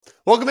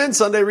Welcome in.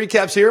 Sunday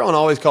recaps here on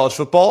Always College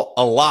Football.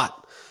 A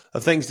lot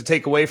of things to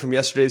take away from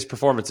yesterday's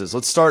performances.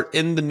 Let's start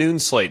in the noon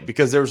slate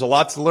because there was a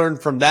lot to learn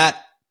from that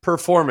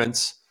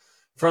performance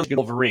from the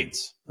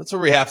Wolverines. That's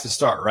where we have to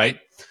start, right?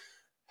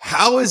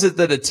 How is it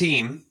that a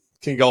team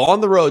can go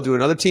on the road to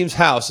another team's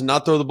house and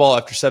not throw the ball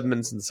after 7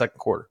 minutes in the second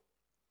quarter?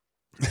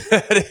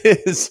 That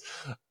is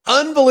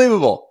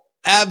unbelievable.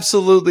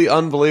 Absolutely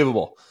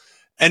unbelievable.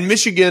 And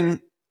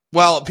Michigan,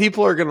 while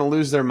people are going to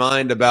lose their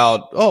mind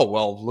about, oh,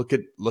 well, look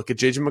at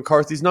JJ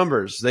McCarthy's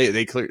numbers.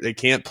 They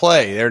can't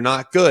play. They're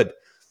not good.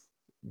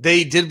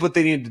 They did what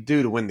they needed to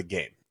do to win the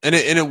game. And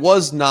it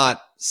was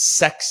not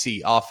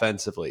sexy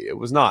offensively. It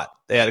was not.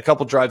 They had a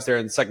couple drives there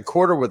in the second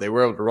quarter where they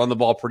were able to run the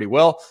ball pretty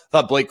well.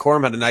 Thought Blake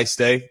Corum had a nice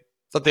day.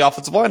 Thought the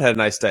offensive line had a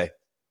nice day.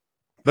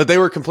 But they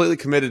were completely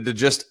committed to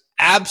just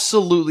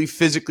absolutely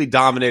physically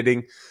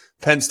dominating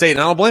Penn State, and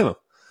I don't blame them.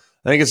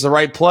 I think it's the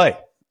right play.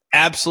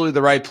 Absolutely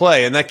the right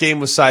play. And that game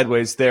was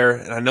sideways there.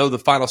 And I know the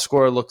final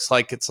score looks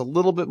like it's a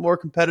little bit more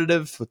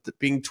competitive with it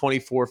being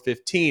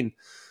 24-15,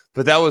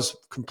 but that was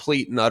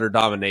complete and utter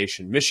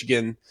domination.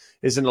 Michigan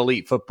is an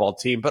elite football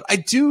team. But I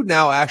do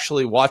now,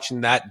 actually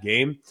watching that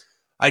game,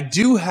 I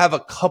do have a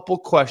couple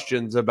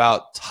questions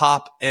about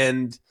top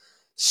end,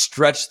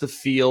 stretch the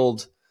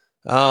field,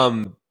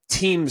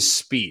 team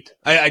speed.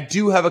 I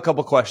do have a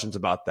couple questions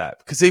about that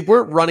because they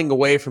weren't running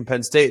away from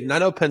Penn State. And I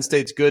know Penn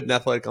State's good and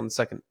athletic on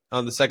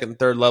the second and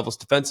third levels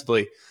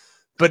defensively,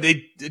 but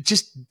it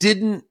just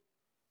didn't.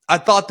 I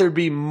thought there'd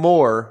be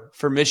more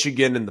for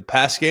Michigan in the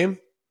pass game.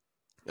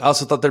 I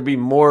also thought there'd be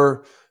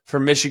more for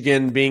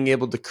Michigan being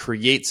able to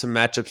create some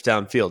matchups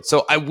downfield.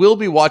 So I will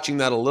be watching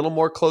that a little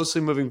more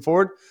closely moving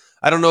forward.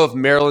 I don't know if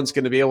Maryland's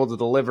going to be able to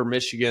deliver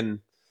Michigan's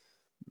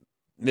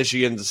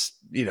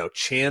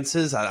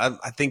chances.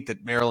 I think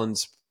that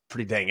Maryland's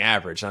pretty dang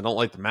average. I don't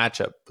like the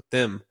matchup with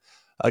them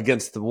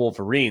against the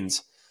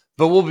Wolverines,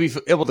 but we'll be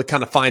able to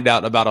kind of find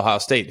out about Ohio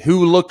State,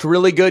 who looked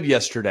really good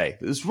yesterday.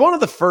 It was one of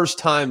the first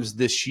times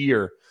this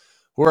year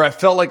where I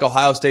felt like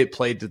Ohio State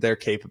played to their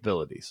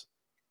capabilities.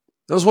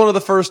 It was one of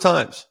the first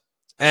times.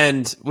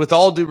 And with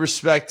all due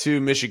respect to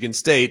Michigan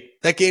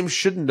State, that game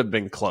shouldn't have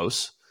been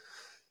close.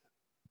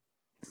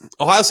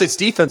 Ohio State's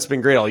defense has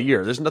been great all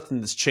year. There's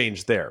nothing that's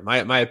changed there.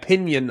 My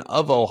opinion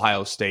of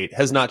Ohio State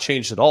has not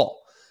changed at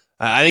all.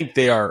 I think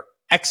they are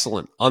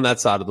excellent on that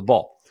side of the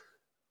ball.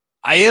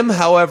 I am,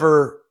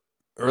 however,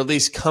 or at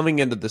least coming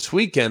into this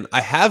weekend,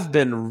 I have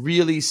been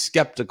really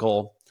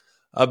skeptical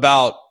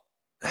about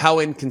how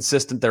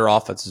inconsistent their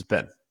offense has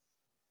been.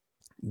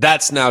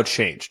 That's now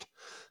changed.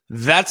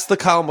 That's the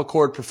Kyle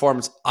McCord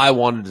performance I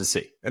wanted to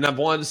see. And I've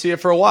wanted to see it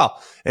for a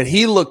while. And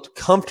he looked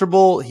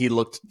comfortable. He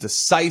looked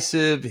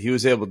decisive. He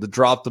was able to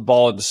drop the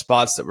ball into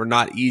spots that were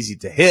not easy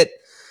to hit,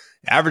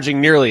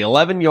 averaging nearly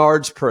 11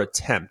 yards per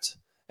attempt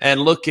and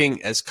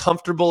looking as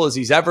comfortable as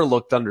he's ever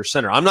looked under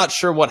center. I'm not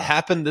sure what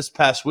happened this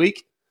past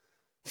week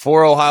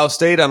for Ohio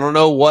State. I don't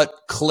know what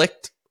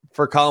clicked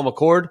for Kyle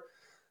McCord,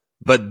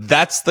 but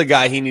that's the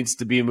guy he needs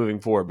to be moving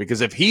forward, because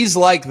if he's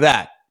like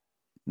that,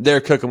 they're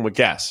cooking with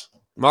gas.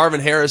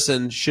 Marvin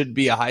Harrison should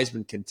be a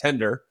Heisman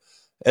contender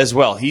as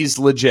well. He's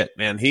legit,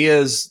 man. He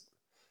is.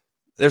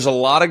 There's a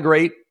lot of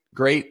great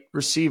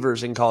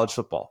receivers in college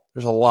football.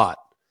 There's a lot.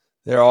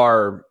 There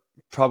are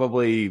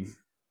probably,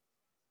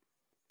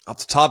 off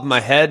the top of my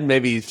head,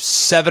 maybe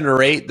 7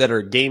 or 8 that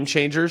are game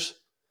changers.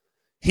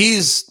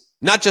 He's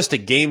not just a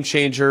game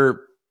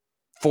changer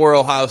for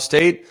Ohio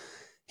State.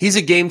 He's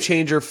a game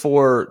changer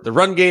for the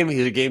run game.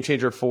 He's a game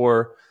changer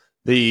for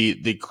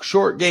the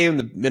short game,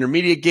 the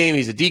intermediate game.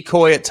 He's a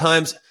decoy at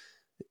times.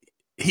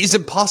 He's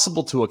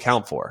impossible to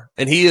account for,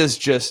 and he is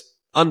just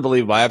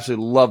unbelievable. I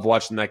absolutely love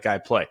watching that guy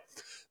play.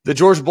 The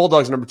Georgia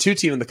Bulldogs, number 2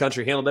 team in the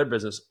country, handled their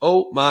business.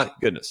 Oh, my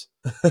goodness.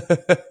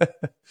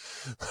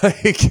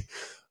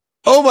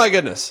 Oh, my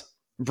goodness.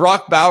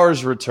 Brock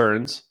Bowers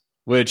returns,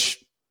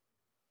 which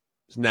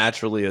is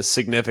naturally a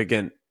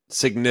significant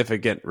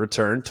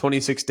return.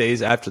 26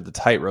 days after the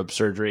tightrope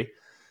surgery.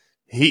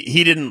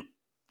 He didn't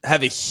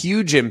have a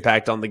huge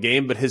impact on the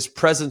game, but his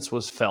presence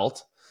was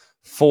felt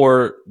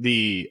for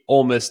the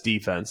Ole Miss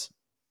defense.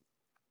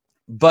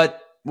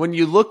 But when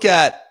you look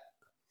at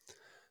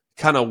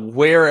kind of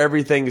where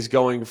everything is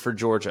going for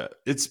Georgia,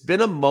 it's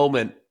been a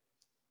moment,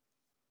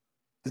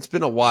 it's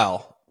been a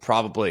while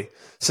probably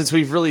since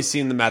we've really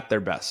seen them at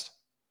their best.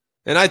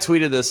 And I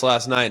tweeted this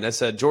last night and I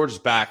said, Georgia's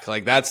back.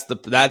 Like that's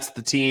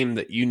the team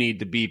that you need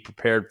to be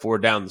prepared for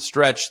down the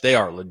stretch. They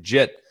are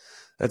legit.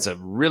 That's a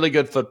really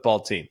good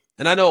football team.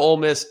 And I know Ole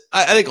Miss,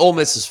 I think Ole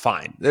Miss is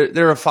fine.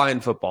 They're a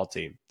fine football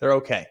team. They're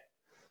okay.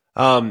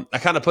 I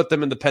kind of put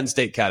them in the Penn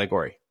State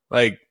category.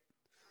 Like,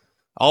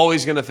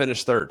 always going to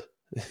finish third.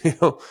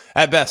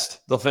 At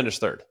best, they'll finish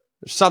third.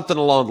 There's something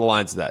along the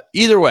lines of that.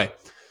 Either way,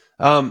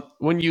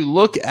 when you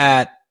look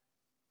at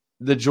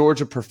the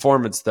Georgia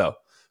performance, though,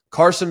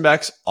 Carson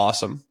Beck's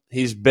awesome.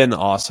 He's been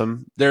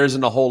awesome. There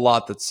isn't a whole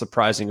lot that's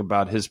surprising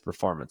about his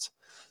performance.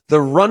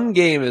 The run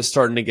game is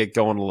starting to get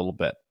going a little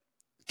bit.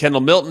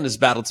 Kendall Milton has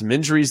battled some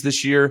injuries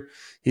this year.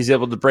 He's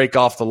able to break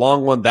off the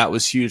long one. That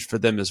was huge for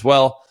them as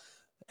well.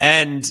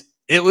 And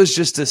it was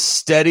just a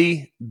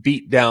steady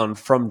beatdown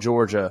from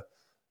Georgia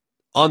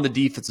on the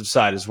defensive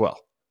side as well.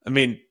 I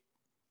mean,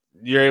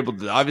 you're able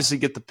to obviously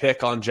get the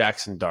pick on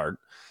Jackson Dart.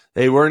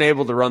 They weren't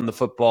able to run the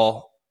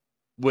football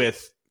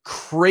with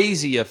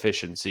crazy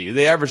efficiency.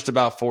 They averaged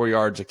about 4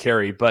 yards a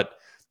carry, but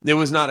it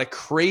was not a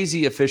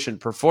crazy efficient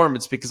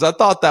performance because I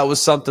thought that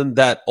was something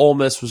that Ole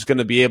Miss was going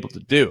to be able to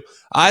do.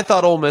 I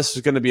thought Ole Miss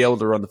was going to be able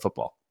to run the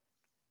football.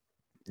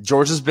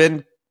 Georgia's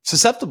been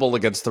susceptible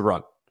against the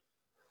run.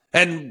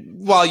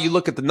 And while you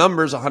look at the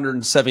numbers,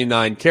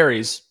 179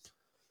 carries,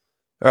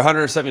 or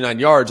 179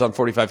 yards on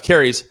 45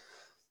 carries,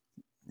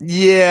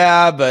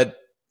 yeah, but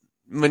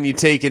when you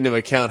take into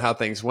account how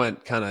things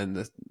went kind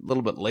of a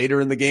little bit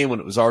later in the game when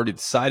it was already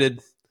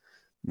decided,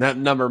 that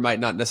number might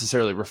not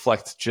necessarily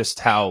reflect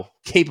just how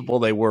capable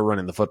they were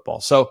running the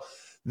football. So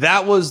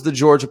that was the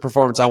Georgia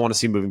performance I want to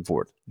see moving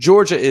forward.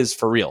 Georgia is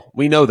for real.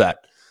 We know that.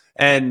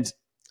 And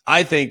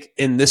I think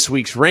in this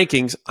week's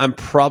rankings, I'm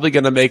probably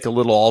going to make a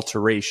little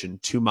alteration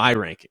to my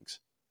rankings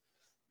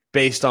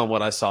based on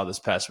what I saw this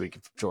past week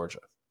from Georgia.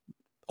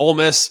 Ole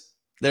Miss,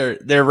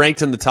 they're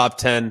ranked in the top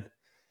 10.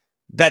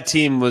 That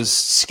team was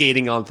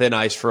skating on thin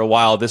ice for a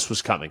while. This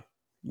was coming.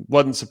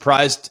 Wasn't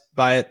surprised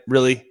by it,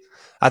 really.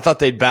 I thought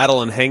they'd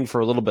battle and hang for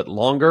a little bit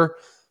longer,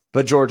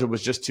 but Georgia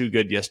was just too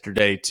good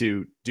yesterday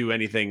to do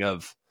anything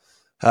of,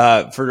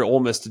 for Ole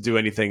Miss to do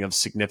anything of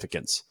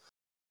significance.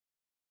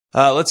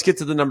 Let's get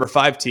to the number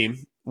 5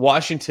 team,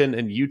 Washington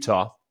and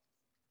Utah.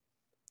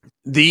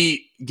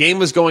 The game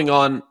was going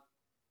on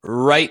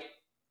right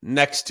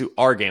next to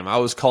our game. I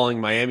was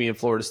calling Miami and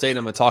Florida State, and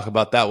I'm going to talk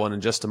about that one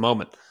in just a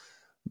moment.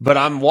 But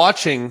I'm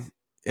watching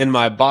in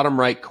my bottom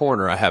right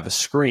corner, I have a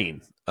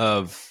screen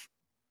of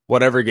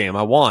whatever game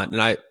I want.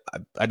 And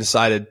I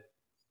decided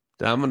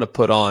that I'm going to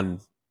put on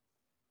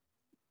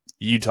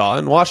Utah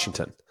and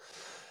Washington.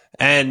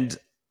 And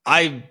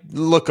I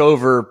look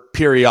over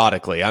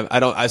periodically.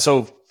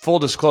 So full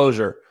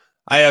disclosure,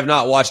 I have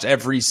not watched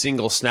every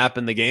single snap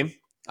in the game.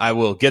 I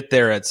will get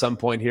there at some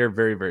point here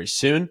very, very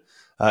soon.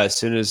 As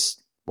soon as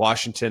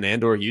Washington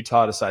and or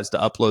Utah decides to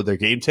upload their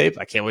game tape.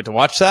 I can't wait to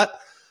watch that.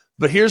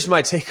 But here's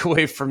my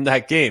takeaway from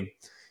that game.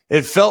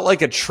 It felt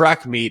like a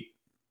track meet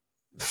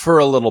for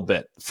a little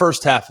bit,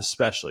 first half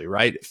especially,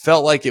 right? It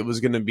felt like it was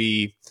going to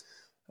be,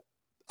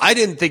 I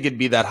didn't think it'd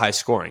be that high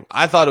scoring.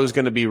 I thought it was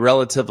going to be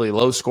relatively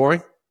low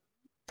scoring.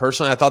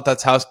 Personally, I thought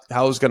that's how it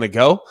was going to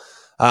go.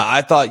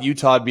 I thought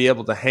Utah would be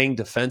able to hang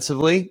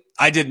defensively.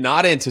 I did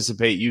not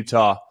anticipate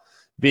Utah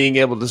being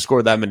able to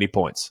score that many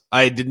points.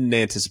 I didn't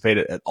anticipate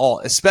it at all,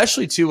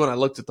 especially too when I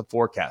looked at the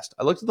forecast.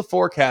 I looked at the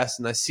forecast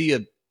and I see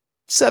a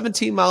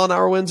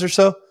 17-mile-an-hour winds or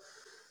so.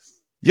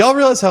 Y'all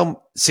realize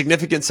how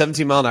significant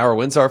 17-mile-an-hour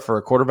winds are for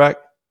a quarterback?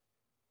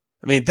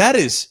 I mean, that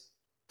is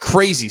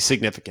crazy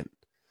significant.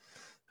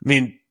 I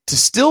mean, to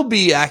still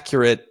be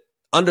accurate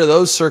under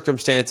those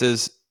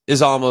circumstances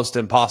is almost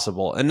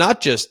impossible. And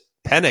not just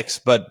Penix,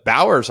 but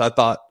Bowers, I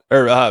thought,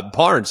 or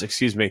Barnes,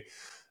 excuse me.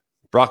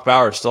 Brock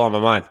Bowers still on my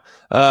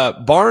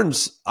mind.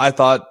 Barnes, I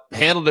thought,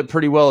 handled it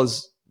pretty well,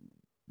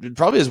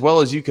 probably as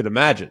well as you could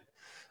imagine.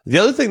 The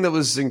other thing that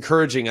was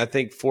encouraging, I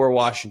think, for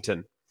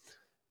Washington,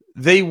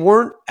 they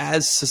weren't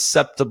as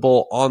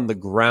susceptible on the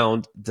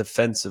ground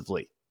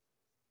defensively.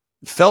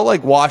 It felt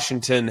like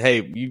Washington,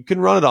 hey, you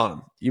can run it on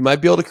them. You might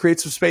be able to create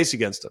some space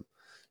against them.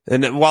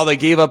 And while they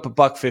gave up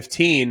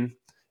 $115,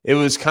 it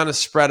was kind of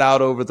spread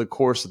out over the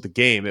course of the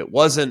game. It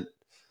wasn't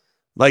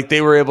like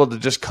they were able to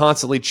just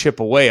constantly chip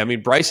away. I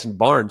mean, Bryson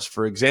Barnes,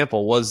 for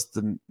example, was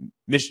the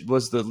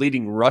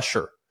leading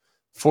rusher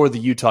for the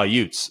Utah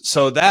Utes.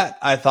 So that,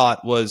 I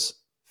thought, was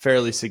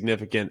fairly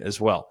significant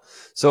as well.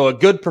 So a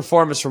good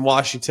performance from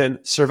Washington.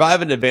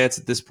 Survive and advance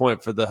at this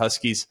point for the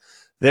Huskies.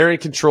 They're in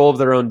control of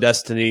their own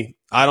destiny.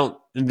 I don't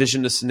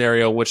envision a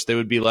scenario in which they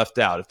would be left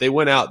out. If they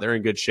went out, they're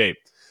in good shape,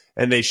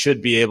 and they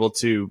should be able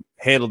to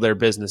handle their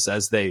business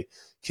as they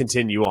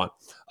continue on.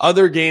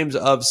 Other games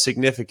of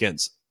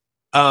significance,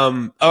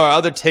 or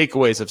other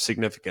takeaways of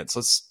significance.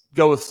 Let's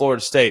go with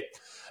Florida State.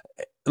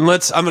 And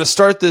I'm going to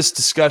start this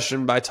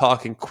discussion by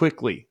talking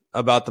quickly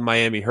about the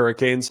Miami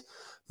Hurricanes.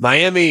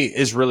 Miami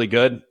is really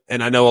good,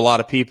 and I know a lot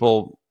of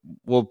people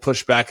will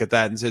push back at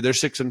that and say they're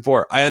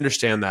 6-4. I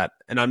understand that,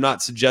 and I'm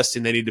not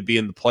suggesting they need to be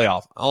in the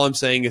playoff. All I'm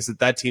saying is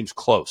that team's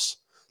close.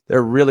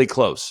 They're really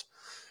close.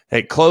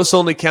 Hey, close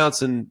only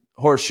counts in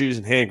horseshoes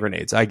and hand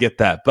grenades. I get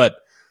that, but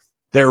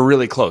they're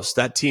really close.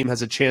 That team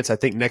has a chance, I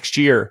think, next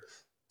year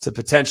to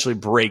potentially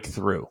break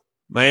through.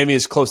 Miami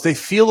is close. They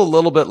feel a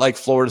little bit like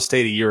Florida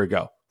State a year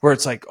ago, where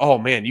it's like, oh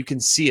man, you can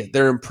see it.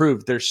 They're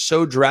improved. They're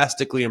so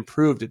drastically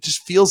improved. It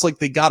just feels like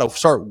they got to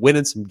start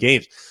winning some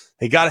games.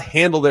 They got to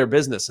handle their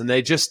business, and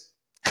they just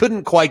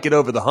couldn't quite get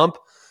over the hump.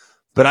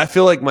 But I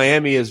feel like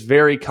Miami is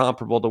very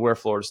comparable to where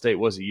Florida State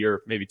was a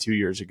year, maybe 2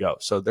 years ago.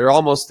 So they're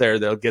almost there.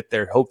 They'll get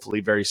there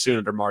hopefully very soon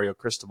under Mario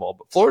Cristobal.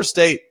 But Florida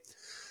State,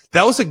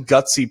 that was a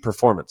gutsy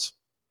performance.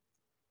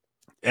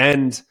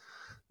 And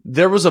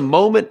there was a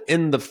moment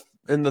in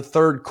the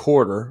third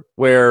quarter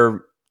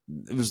where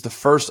it was the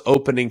first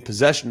opening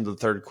possession of the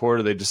third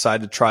quarter. They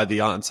decided to try the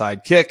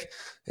onside kick.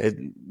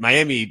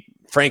 Miami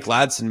Frank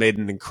Ladson made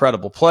an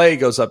incredible play,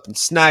 goes up and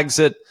snags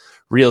it,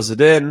 reels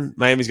it in.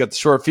 Miami's got the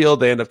short field.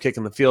 They end up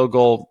kicking the field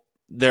goal.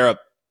 They're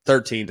up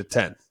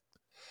 13-10.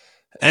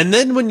 And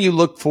then when you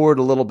look forward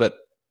a little bit,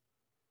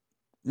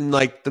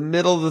 like the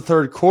middle of the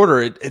third quarter,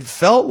 it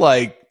felt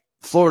like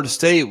Florida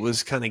State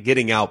was kind of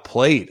getting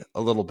outplayed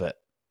a little bit.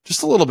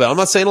 Just a little bit. I'm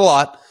not saying a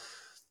lot.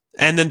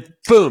 And then,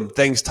 boom,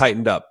 things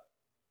tightened up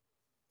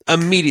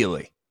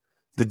immediately.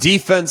 The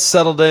defense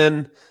settled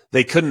in.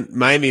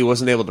 Miami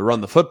wasn't able to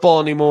run the football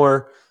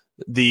anymore.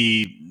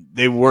 They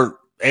weren't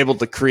able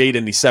to create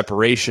any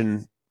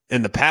separation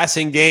in the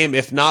passing game.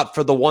 If not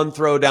for the one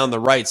throw down the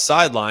right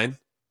sideline,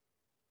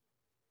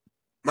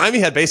 Miami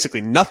had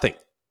basically nothing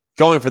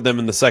going for them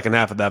in the second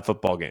half of that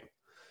football game.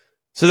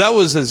 So that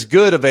was as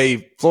good of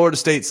a Florida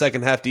State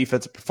second half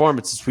defensive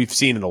performance as we've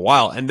seen in a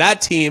while. And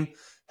that team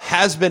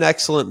has been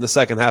excellent in the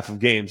second half of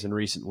games in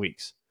recent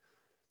weeks.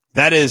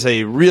 That is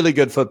a really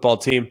good football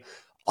team.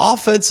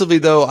 Offensively,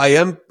 though, I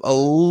am a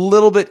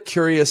little bit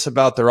curious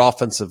about their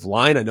offensive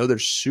line. I know they're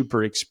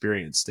super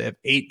experienced. They have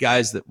 8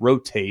 guys that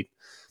rotate,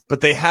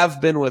 but they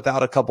have been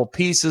without a couple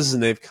pieces,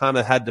 and they've kind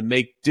of had to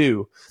make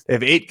do. They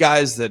have 8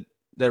 guys that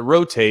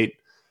rotate,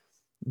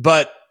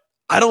 but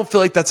I don't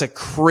feel like that's a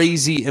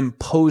crazy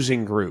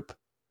imposing group.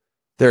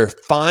 They're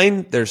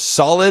fine. They're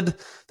solid.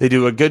 They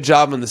do a good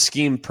job and the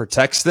scheme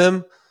protects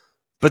them,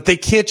 but they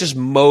can't just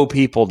mow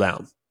people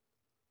down.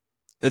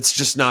 It's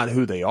just not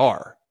who they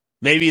are.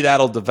 Maybe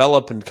that'll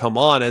develop and come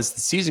on as the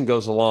season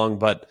goes along,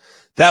 but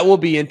that will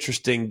be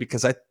interesting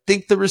because I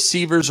think the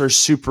receivers are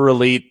super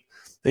elite.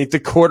 I think the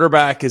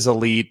quarterback is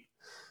elite.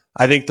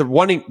 I think the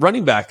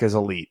running back is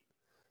elite.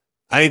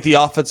 I think the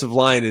offensive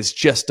line is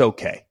just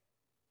okay.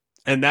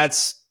 And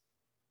that's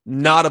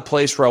not a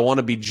place where I want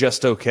to be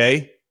just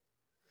okay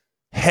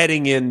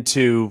heading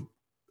into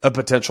a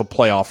potential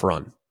playoff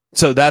run.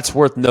 So that's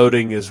worth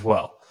noting as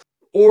well.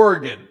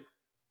 Oregon.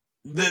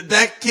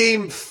 That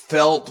game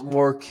felt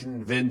more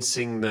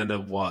convincing than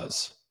it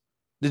was.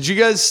 Did you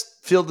guys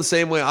feel the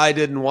same way I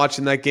did in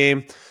watching that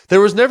game? There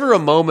was never a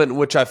moment in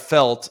which I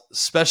felt,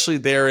 especially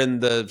there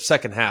in the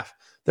second half,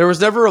 there was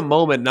never a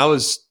moment, and I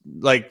was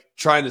like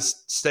trying to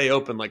stay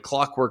open like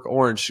Clockwork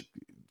Orange,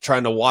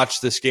 trying to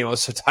watch this game. I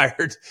was so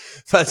tired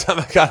by the time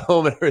I got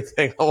home and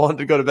everything. I wanted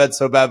to go to bed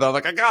so bad, but I'm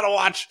like, I got to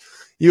watch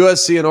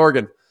USC and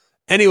Oregon.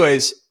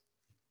 Anyways,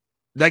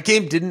 that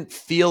game didn't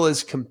feel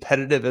as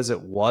competitive as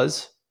it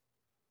was.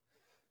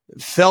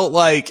 It felt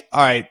like,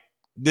 all right,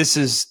 this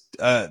is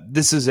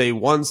a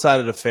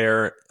one-sided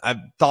affair. I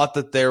thought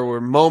that there were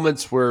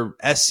moments where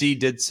SC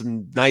did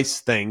some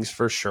nice things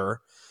for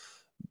sure,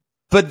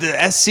 but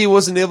the SC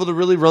wasn't able to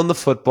really run the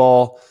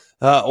football.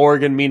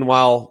 Oregon,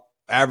 meanwhile,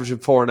 averaging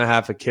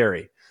 4.5 a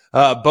carry.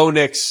 Bo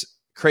Nix,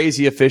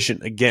 crazy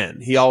efficient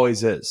again. He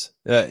always is.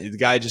 The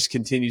guy just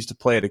continues to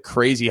play at a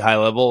crazy high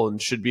level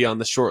and should be on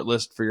the short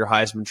list for your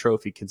Heisman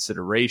Trophy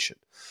consideration.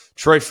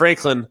 Troy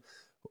Franklin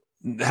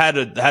had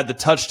the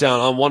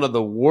touchdown on one of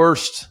the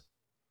worst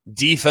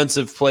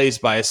defensive plays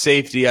by a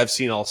safety I've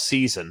seen all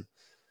season.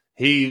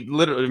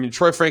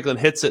 Troy Franklin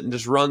hits it and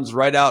just runs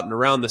right out and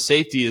around. The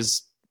safety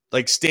is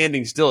like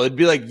standing still. It'd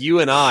be like you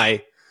and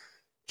I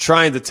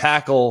trying to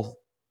tackle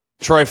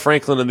Troy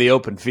Franklin in the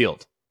open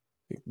field.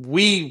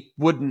 We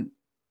wouldn't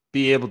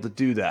be able to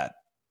do that.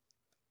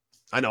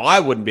 I know I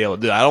wouldn't be able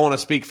to do that. I don't want to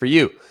speak for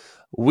you.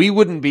 We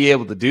wouldn't be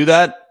able to do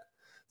that,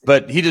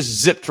 but he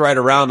just zipped right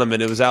around him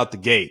and it was out the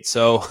gate.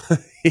 So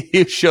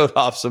he showed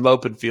off some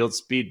open field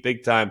speed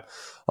big time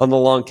on the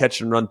long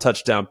catch and run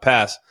touchdown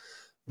pass.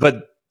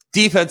 But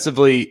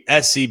defensively,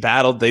 SC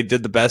battled. They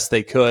did the best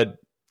they could.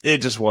 It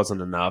just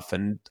wasn't enough.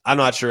 And I'm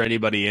not sure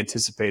anybody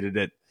anticipated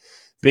it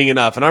being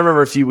enough. And I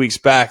remember a few weeks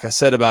back, I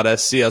said about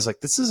SC, I was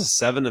like, this is a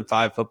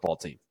 7-5 football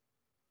team.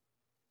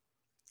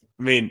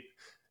 I mean,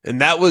 and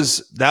that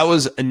was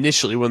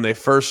initially when they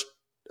first,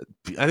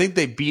 I think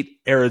they beat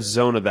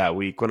Arizona that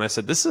week when I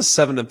said, this is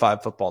a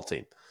 7-5 football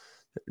team.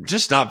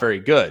 Just not very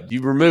good.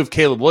 You remove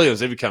Caleb Williams,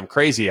 they become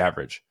crazy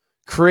average.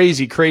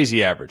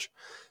 Crazy average.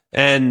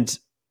 And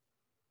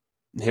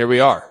here we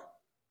are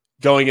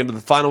going into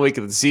the final week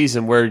of the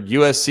season where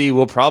USC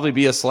will probably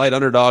be a slight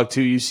underdog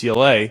to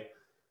UCLA.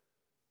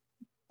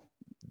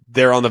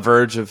 They're on the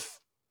verge of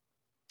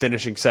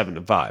finishing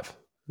 7-5.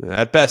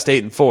 At best,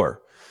 8-4,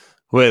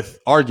 with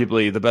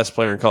arguably the best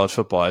player in college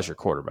football as your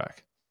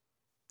quarterback.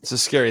 It's a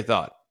scary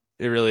thought.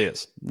 It really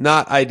is.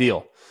 Not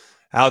ideal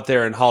out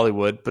there in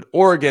Hollywood, but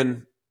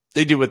Oregon,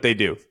 they do what they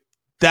do.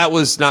 That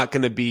was not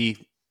going to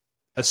be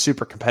a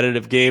super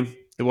competitive game.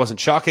 It wasn't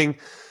shocking.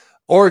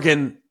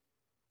 Oregon,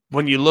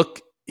 when you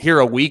look here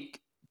a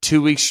week,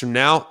 2 weeks from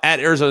now at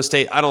Arizona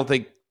State, I don't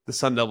think the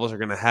Sun Devils are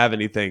going to have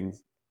anything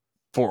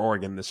for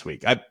Oregon this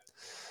week.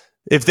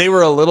 If they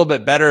were a little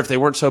bit better, if they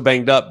weren't so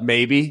banged up,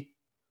 maybe,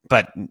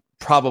 but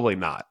probably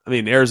not. I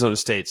mean, Arizona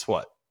State's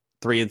what,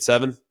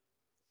 3-7?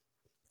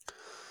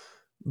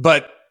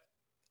 But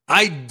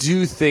I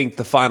do think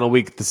the final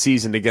week of the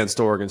season against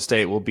Oregon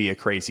State will be a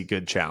crazy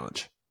good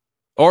challenge.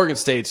 Oregon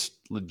State's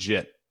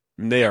legit.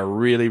 And they are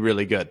really,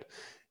 really good.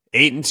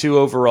 8-2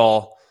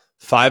 overall,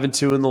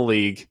 5-2 in the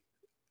league.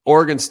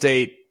 Oregon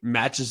State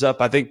matches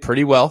up, I think,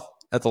 pretty well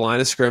at the line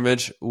of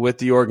scrimmage with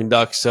the Oregon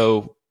Ducks.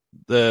 So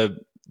the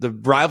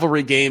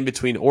rivalry game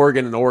between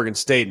Oregon and Oregon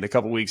State in a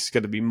couple weeks is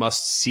going to be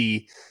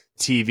must-see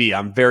TV.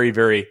 I'm very,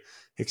 very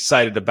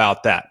excited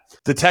about that.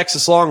 The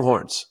Texas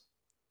Longhorns,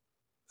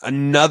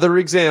 another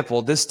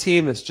example. This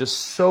team is just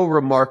so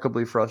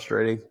remarkably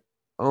frustrating.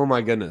 Oh,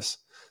 my goodness.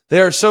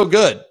 They are so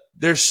good.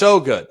 They're so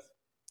good.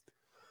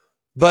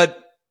 But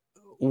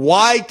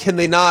why can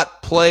they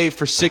not play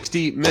for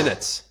 60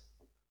 minutes?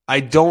 I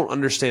don't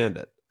understand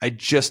it. I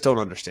just don't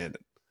understand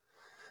it.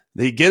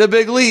 They get a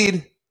big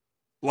lead,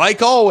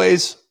 like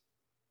always,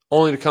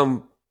 only to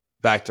come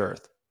back to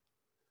earth.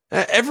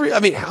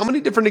 How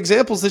many different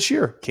examples this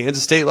year?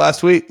 Kansas State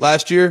last week,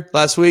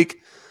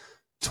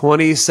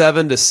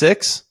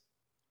 27-6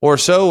 or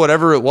so,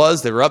 whatever it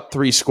was. They were up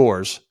 3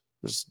 scores.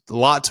 There's a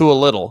lot to a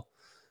little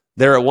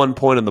there at one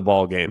point in the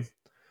ball game.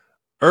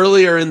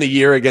 Earlier in the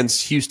year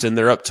against Houston,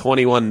 they're up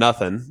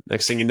 21-0.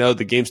 Next thing you know,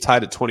 the game's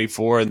tied at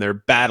 24, and they're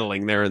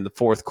battling there in the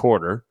fourth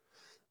quarter.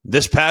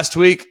 This past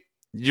week,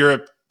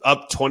 you're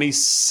up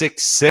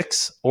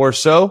 26-6 or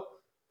so.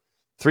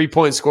 3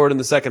 points scored in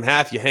the second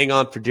half. You hang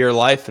on for dear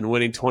life and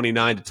winning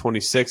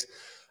 29-26.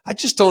 I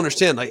just don't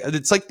understand.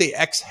 It's like they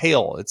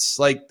exhale. It's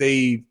like,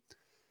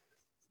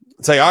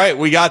 all right,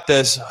 we got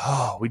this.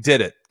 Oh, we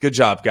did it. Good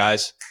job,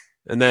 guys.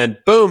 And then,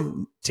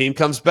 boom, team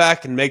comes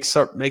back and makes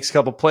a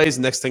couple plays.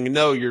 And next thing you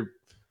know, you're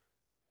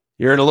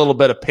in a little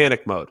bit of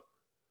panic mode.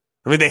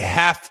 I mean, they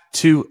have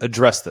to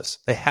address this.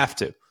 They have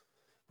to.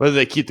 Whether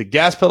they keep the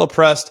gas pedal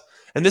pressed.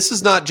 And this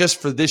is not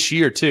just for this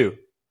year, too.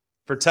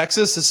 For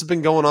Texas, this has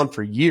been going on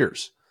for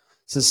years.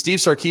 Since Steve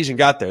Sarkisian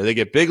got there, they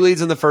get big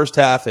leads in the first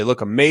half. They look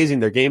amazing.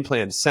 Their game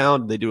plan is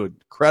sound. They do an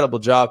incredible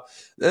job.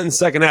 Then in the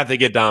second half, they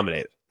get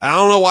dominated. I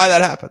don't know why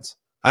that happens.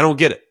 I don't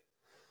get it.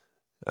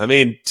 I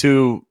mean,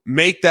 to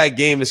make that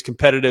game as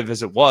competitive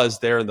as it was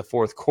there in the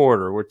fourth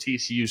quarter, where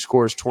TCU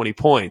scores 20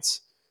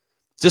 points,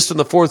 just in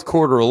the fourth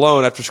quarter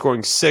alone, after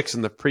scoring 6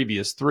 in the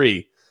previous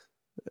 3,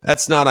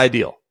 that's not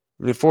ideal.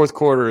 I mean, the fourth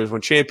quarter is when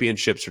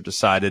championships are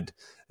decided,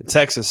 and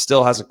Texas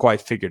still hasn't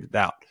quite figured it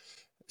out.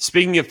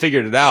 Speaking of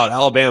figured it out,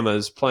 Alabama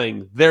is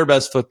playing their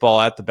best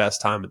football at the best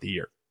time of the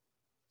year.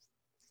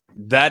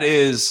 That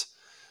is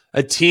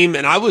a team,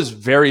 and I was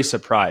very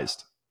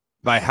surprised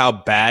by how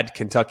bad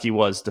Kentucky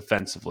was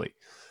defensively.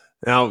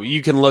 Now,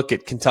 you can look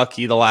at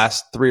Kentucky the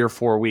last 3 or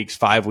 4 weeks,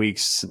 5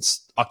 weeks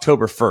since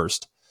October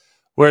 1st,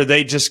 where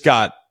they just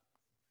got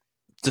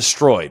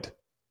destroyed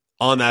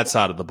on that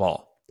side of the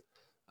ball.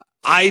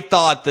 I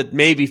thought that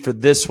maybe for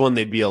this one,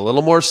 they'd be a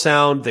little more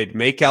sound. They'd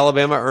make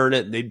Alabama earn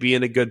it, and they'd be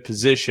in a good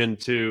position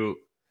to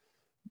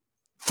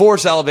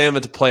force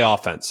Alabama to play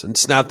offense and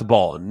snap the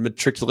ball and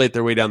matriculate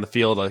their way down the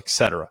field,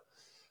 etc.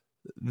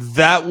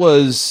 That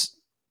was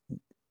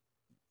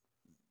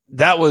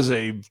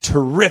a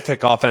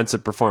terrific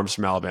offensive performance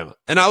from Alabama.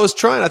 And I was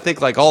trying, I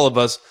think all of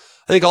us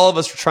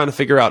were trying to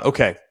figure out,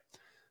 okay,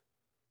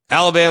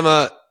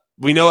 Alabama,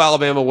 we know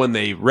Alabama, when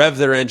they rev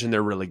their engine,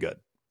 they're really good.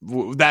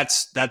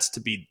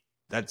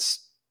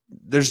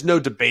 There's no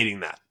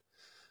debating that.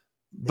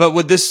 But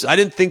with this, I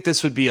didn't think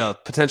this would be a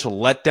potential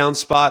letdown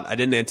spot. I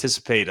didn't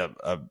anticipate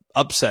a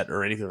upset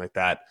or anything like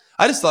that.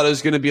 I just thought it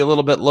was going to be a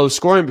little bit low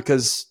scoring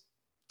because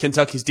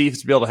Kentucky's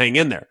defense would be able to hang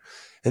in there.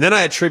 And then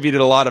I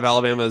attributed a lot of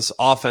Alabama's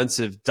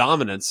offensive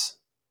dominance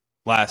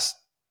last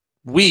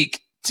week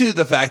to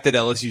the fact that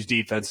LSU's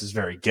defense is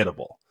very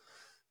gettable.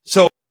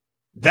 So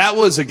that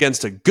was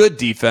against a good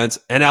defense,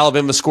 and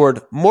Alabama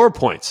scored more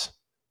points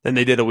than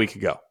they did a week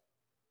ago.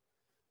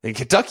 And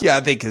Kentucky,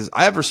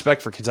 I have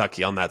respect for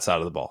Kentucky on that side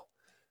of the ball.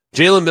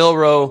 Jalen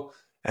Milroe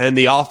and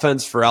the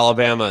offense for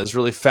Alabama has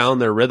really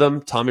found their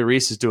rhythm. Tommy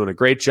Rees is doing a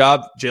great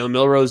job. Jalen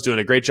Milroe is doing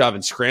a great job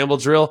in scramble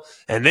drill,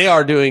 and they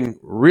are doing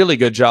really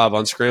good job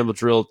on scramble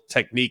drill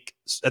technique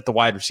at the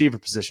wide receiver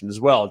position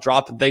as well,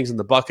 dropping things in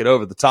the bucket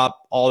over the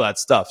top, all that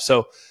stuff.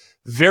 So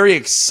very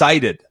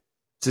excited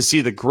to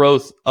see the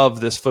growth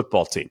of this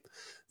football team.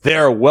 They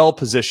are well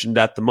positioned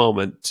at the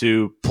moment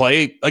to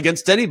play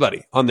against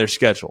anybody on their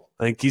schedule.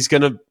 I think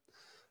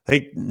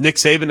Nick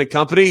Saban and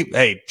company,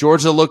 hey,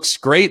 Georgia looks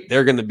great.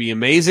 They're going to be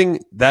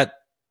amazing. That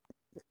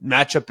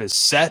matchup is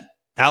set.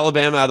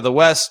 Alabama out of the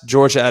West,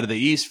 Georgia out of the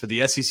East for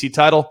the SEC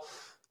title.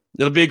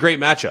 It'll be a great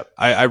matchup.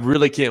 I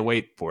really can't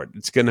wait for it.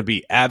 It's going to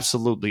be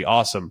absolutely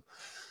awesome.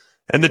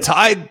 And the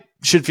Tide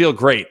should feel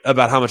great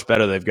about how much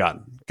better they've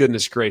gotten.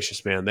 Goodness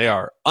gracious, man. They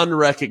are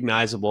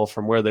unrecognizable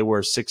from where they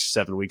were 6 or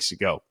 7 weeks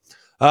ago.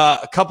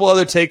 A couple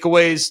other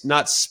takeaways,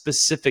 not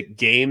specific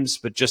games,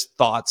 but just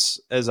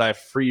thoughts as I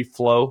free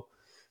flow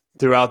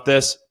throughout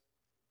this.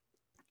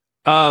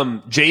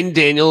 Jaden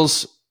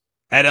Daniels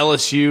at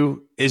LSU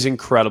is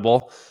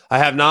incredible. I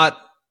have not,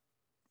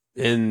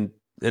 in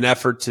an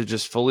effort to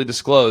just fully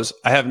disclose,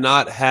 I have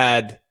not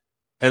had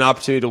an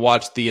opportunity to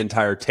watch the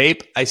entire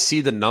tape. I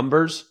see the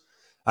numbers.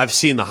 I've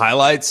seen the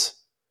highlights.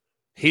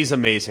 He's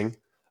amazing.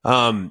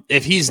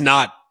 If he's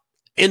not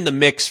in the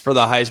mix for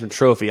the Heisman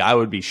Trophy, I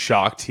would be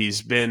shocked.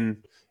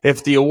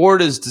 If the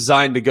award is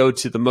designed to go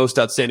to the most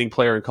outstanding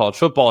player in college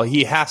football,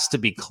 he has to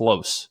be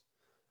close.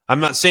 I'm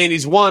not saying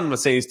he's 1. I'm not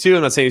saying he's 2.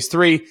 I'm not saying he's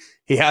 3.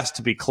 He has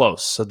to be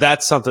close. So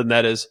that's something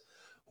that is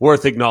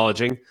worth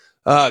acknowledging.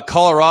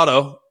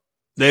 Colorado,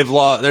 they're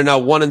now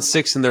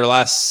 1-6 in their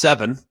last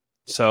 7.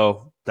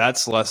 So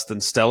that's less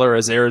than stellar,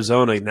 as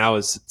Arizona now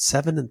is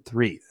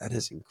 7-3. That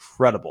is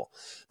incredible.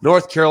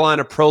 North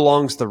Carolina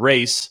prolongs the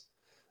race.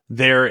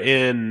 They're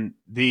in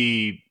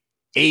the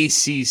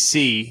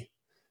ACC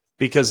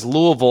because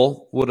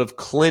Louisville would have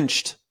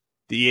clinched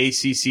the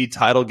ACC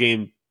title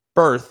game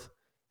berth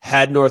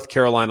had North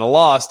Carolina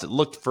lost. It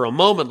looked for a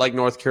moment like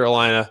North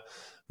Carolina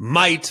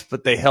might,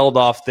 but they held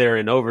off there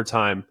in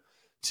overtime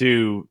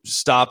to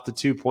stop the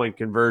 2-point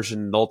conversion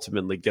and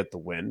ultimately get the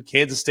win.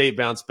 Kansas State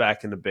bounced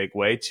back in a big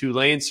way.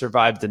 Tulane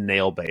survived the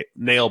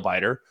nail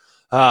biter.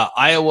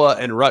 Iowa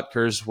and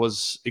Rutgers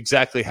was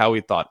exactly how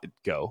we thought it'd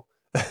go.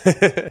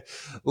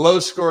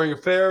 Low-scoring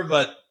affair,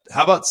 but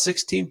how about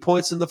 16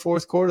 points in the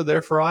fourth quarter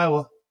there for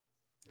Iowa?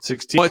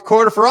 16-point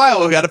quarter for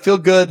Iowa. We got to feel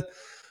good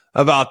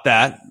about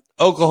that.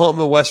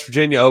 Oklahoma, West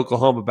Virginia.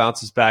 Oklahoma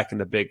bounces back in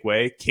a big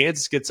way.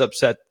 Kansas gets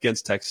upset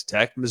against Texas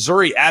Tech.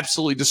 Missouri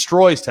absolutely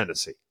destroys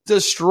Tennessee.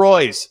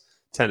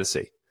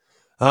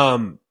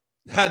 Had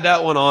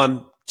that one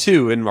on,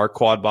 too, in our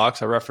quad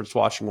box. I referenced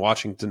watching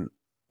Washington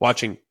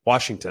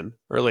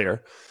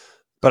earlier.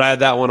 But I had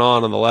that one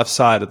on the left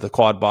side of the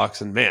quad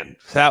box. And, man,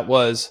 that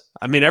was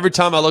 – I mean, every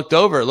time I looked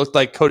over, it looked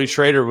like Cody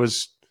Schrader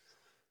was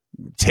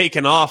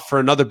taken off for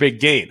another big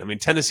gain. I mean,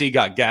 Tennessee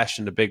got gashed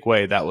in a big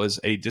way. That was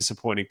a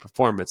disappointing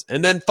performance.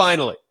 And then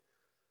finally,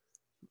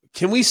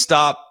 can we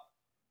stop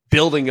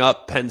building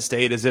up Penn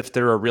State as if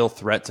they're a real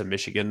threat to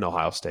Michigan and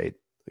Ohio State?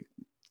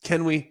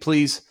 Can we,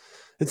 please?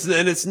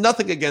 It's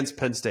nothing against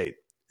Penn State.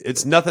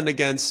 It's nothing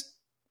against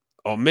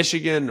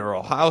Michigan or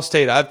Ohio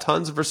State. I have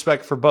tons of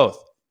respect for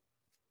both.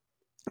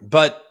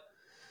 But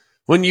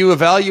when you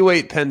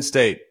evaluate Penn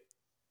State,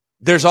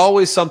 there's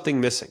always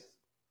something missing.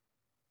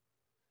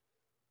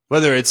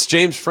 Whether it's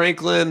James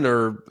Franklin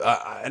or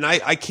and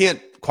I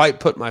can't quite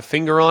put my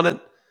finger on it,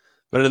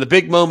 but in the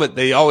big moment,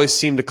 they always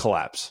seem to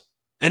collapse.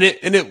 And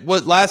it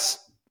was last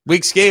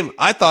week's game,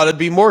 I thought it'd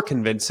be more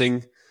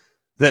convincing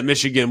that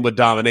Michigan would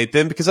dominate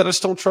them because I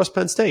just don't trust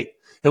Penn State.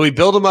 And we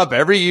build them up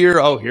every year.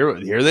 Oh,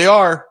 here they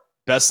are.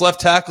 Best left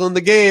tackle in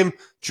the game.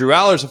 Drew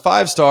Aller's a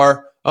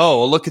 5-star. Oh,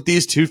 well, look at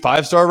these 2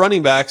 5-star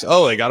running backs.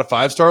 Oh, they got a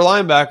 5-star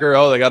linebacker.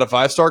 Oh, they got a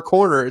 5-star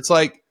corner. It's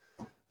like,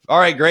 all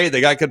right, great.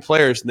 They got good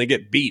players, and they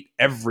get beat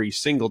every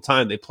single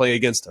time they play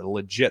against a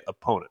legit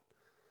opponent.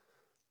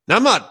 Now,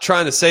 I'm not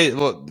trying to say,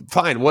 well,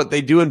 fine, what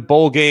they do in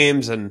bowl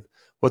games and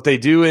what they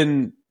do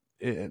in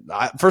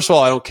first of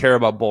all, I don't care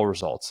about bowl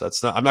results.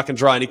 I'm not going to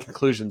draw any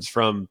conclusions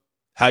from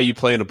how you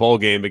play in a bowl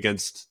game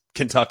against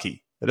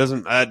Kentucky. That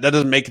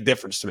doesn't make a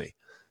difference to me. It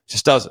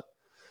just doesn't.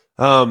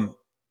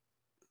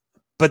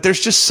 But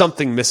there's just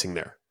something missing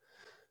there.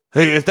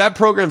 If that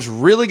program's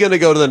really going to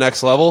go to the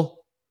next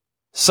level,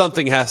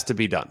 something has to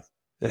be done.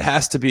 It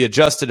has to be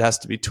adjusted, it has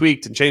to be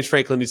tweaked, and James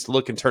Franklin needs to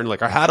look internally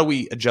like, how do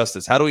we adjust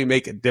this? How do we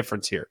make a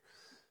difference here?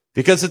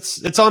 Because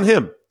it's on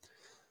him.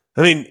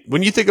 I mean,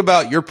 when you think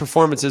about your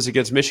performances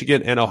against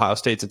Michigan and Ohio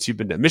State since you've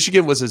been there,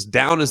 Michigan was as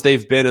down as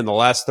they've been in the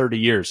last 30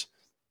 years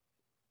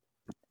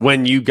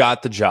when you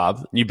got the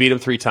job. You beat them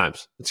 3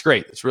 times. It's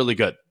great. It's really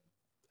good.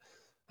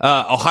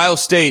 Ohio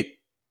State,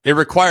 it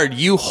required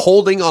you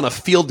holding on a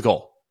field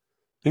goal.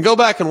 And go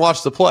back and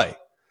watch the play.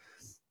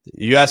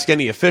 You ask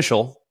any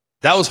official,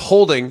 that was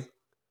holding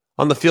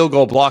on the field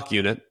goal block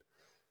unit.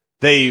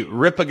 They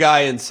rip a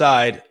guy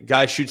inside,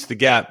 guy shoots the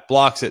gap,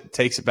 blocks it,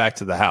 takes it back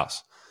to the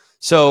house.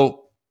 So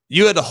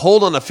you had to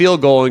hold on a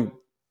field goal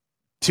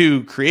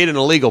to create an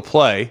illegal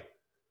play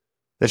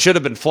that should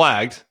have been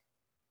flagged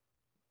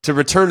to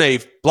return a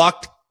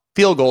blocked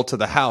field goal to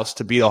the house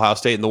to beat Ohio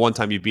State, and the one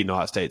time you've beaten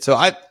Ohio State. So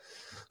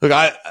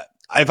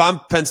if I'm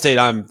Penn State,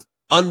 I'm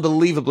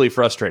unbelievably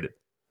frustrated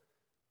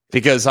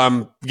because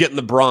I'm getting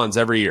the bronze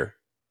every year.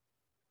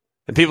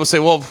 And people say,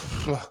 well,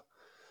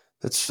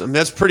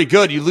 that's pretty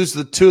good. You lose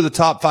to 2 of the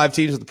top 5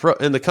 teams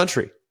in the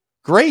country.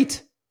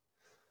 Great.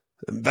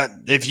 But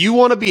if you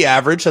want to be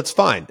average, that's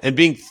fine. And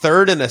being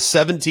 3rd in a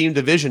 7-team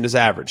division is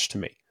average to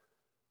me.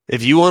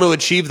 If you want to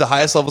achieve the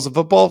highest levels of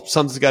football,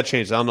 something's got to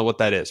change. I don't know what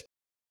that is.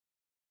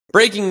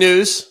 Breaking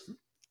news.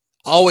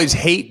 Always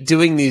hate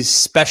doing these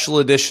special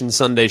edition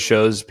Sunday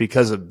shows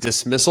because of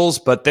dismissals,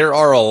 but there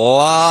are a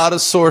lot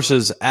of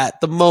sources at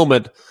the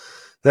moment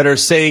that are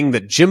saying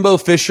that Jimbo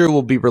Fisher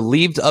will be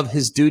relieved of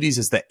his duties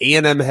as the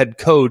A&M head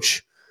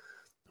coach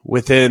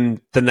within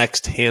the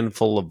next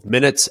handful of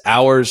minutes,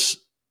 hours.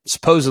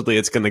 Supposedly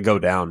it's going to go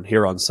down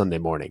here on Sunday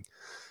morning.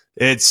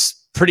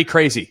 It's pretty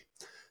crazy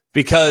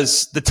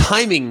because the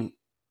timing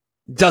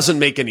doesn't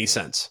make any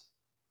sense.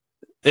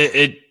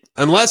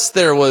 Unless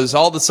there was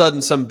all of a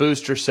sudden some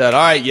booster said,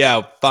 all right,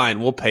 yeah, fine,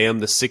 we'll pay him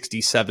the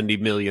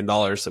 $60-70 million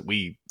that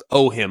we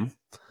owe him.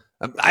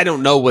 I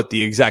don't know what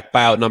the exact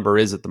buyout number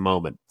is at the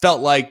moment.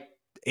 Felt like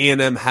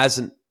A&M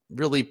hasn't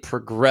really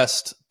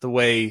progressed the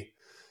way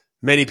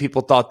many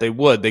people thought they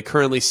would. They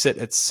currently sit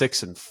at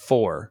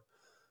 6-4.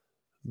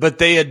 But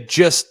they had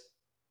just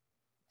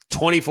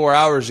 24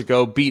 hours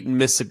ago beaten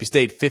Mississippi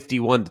State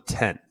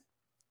 51-10.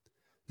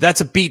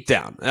 That's a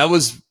beatdown. That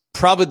was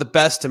probably the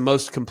best and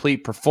most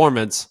complete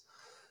performance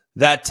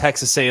that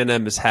Texas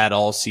A&M has had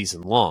all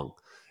season long.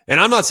 And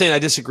I'm not saying I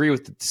disagree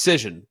with the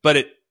decision,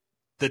 but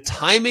the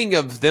timing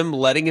of them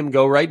letting him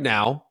go right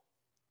now,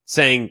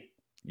 saying,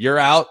 you're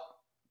out,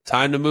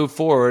 time to move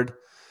forward,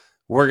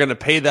 we're going to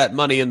pay that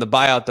money in the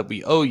buyout that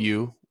we owe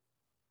you,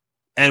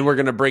 and we're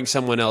going to bring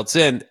someone else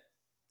in.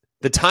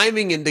 The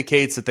timing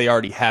indicates that they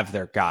already have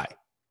their guy.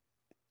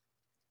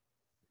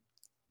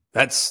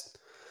 That's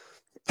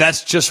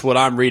just what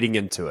I'm reading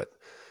into it.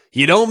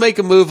 You don't make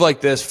a move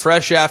like this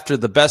fresh after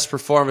the best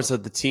performance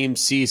of the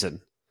team's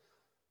season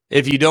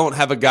if you don't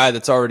have a guy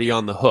that's already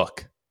on the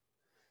hook.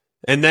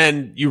 And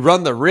then you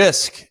run the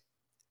risk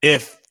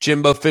if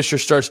Jimbo Fisher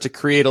starts to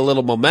create a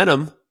little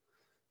momentum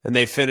and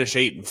they finish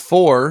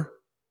 8-4,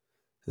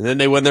 and then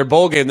they win their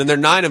bowl game, then they're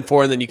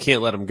 9-4, and then you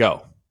can't let them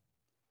go.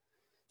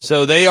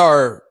 So they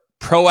are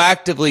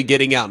proactively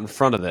getting out in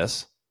front of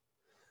this,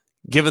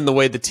 given the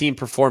way the team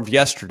performed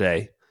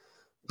yesterday.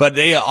 But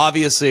they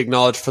obviously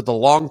acknowledge for the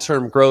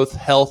long-term growth,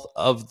 health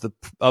of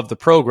the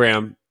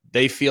program,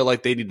 they feel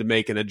like they need to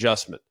make an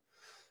adjustment.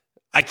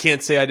 I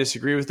can't say I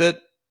disagree with it.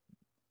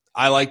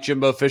 I like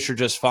Jimbo Fisher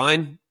just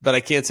fine, but I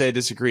can't say I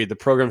disagree. The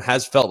program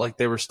has felt like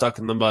they were stuck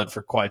in the mud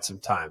for quite some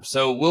time.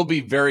 So it will be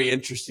very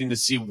interesting to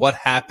see what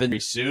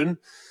happens soon,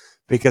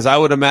 because I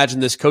would imagine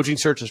this coaching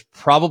search is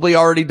probably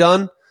already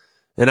done,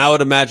 and I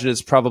would imagine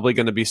it's probably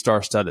going to be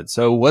star-studded.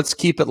 So let's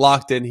keep it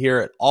locked in here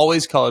at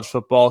Always College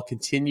Football,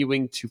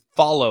 continuing to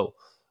follow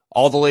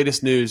all the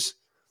latest news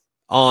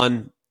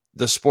on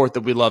the sport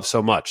that we love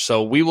so much.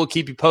 So we will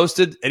keep you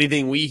posted.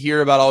 Anything we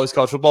hear about Always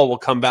College Football, we'll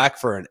come back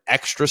for an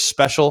extra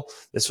special.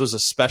 This was a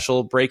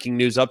special breaking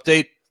news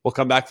update. We'll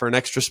come back for an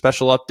extra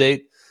special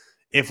update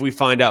if we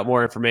find out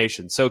more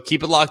information. So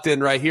keep it locked in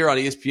right here on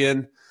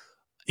ESPN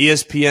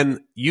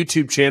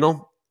YouTube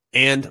channel,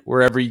 and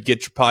wherever you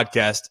get your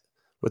podcast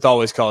with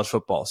Always College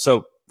Football.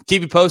 So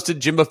keep you posted.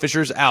 Jimbo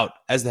Fisher's out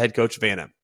as the head coach of A&M.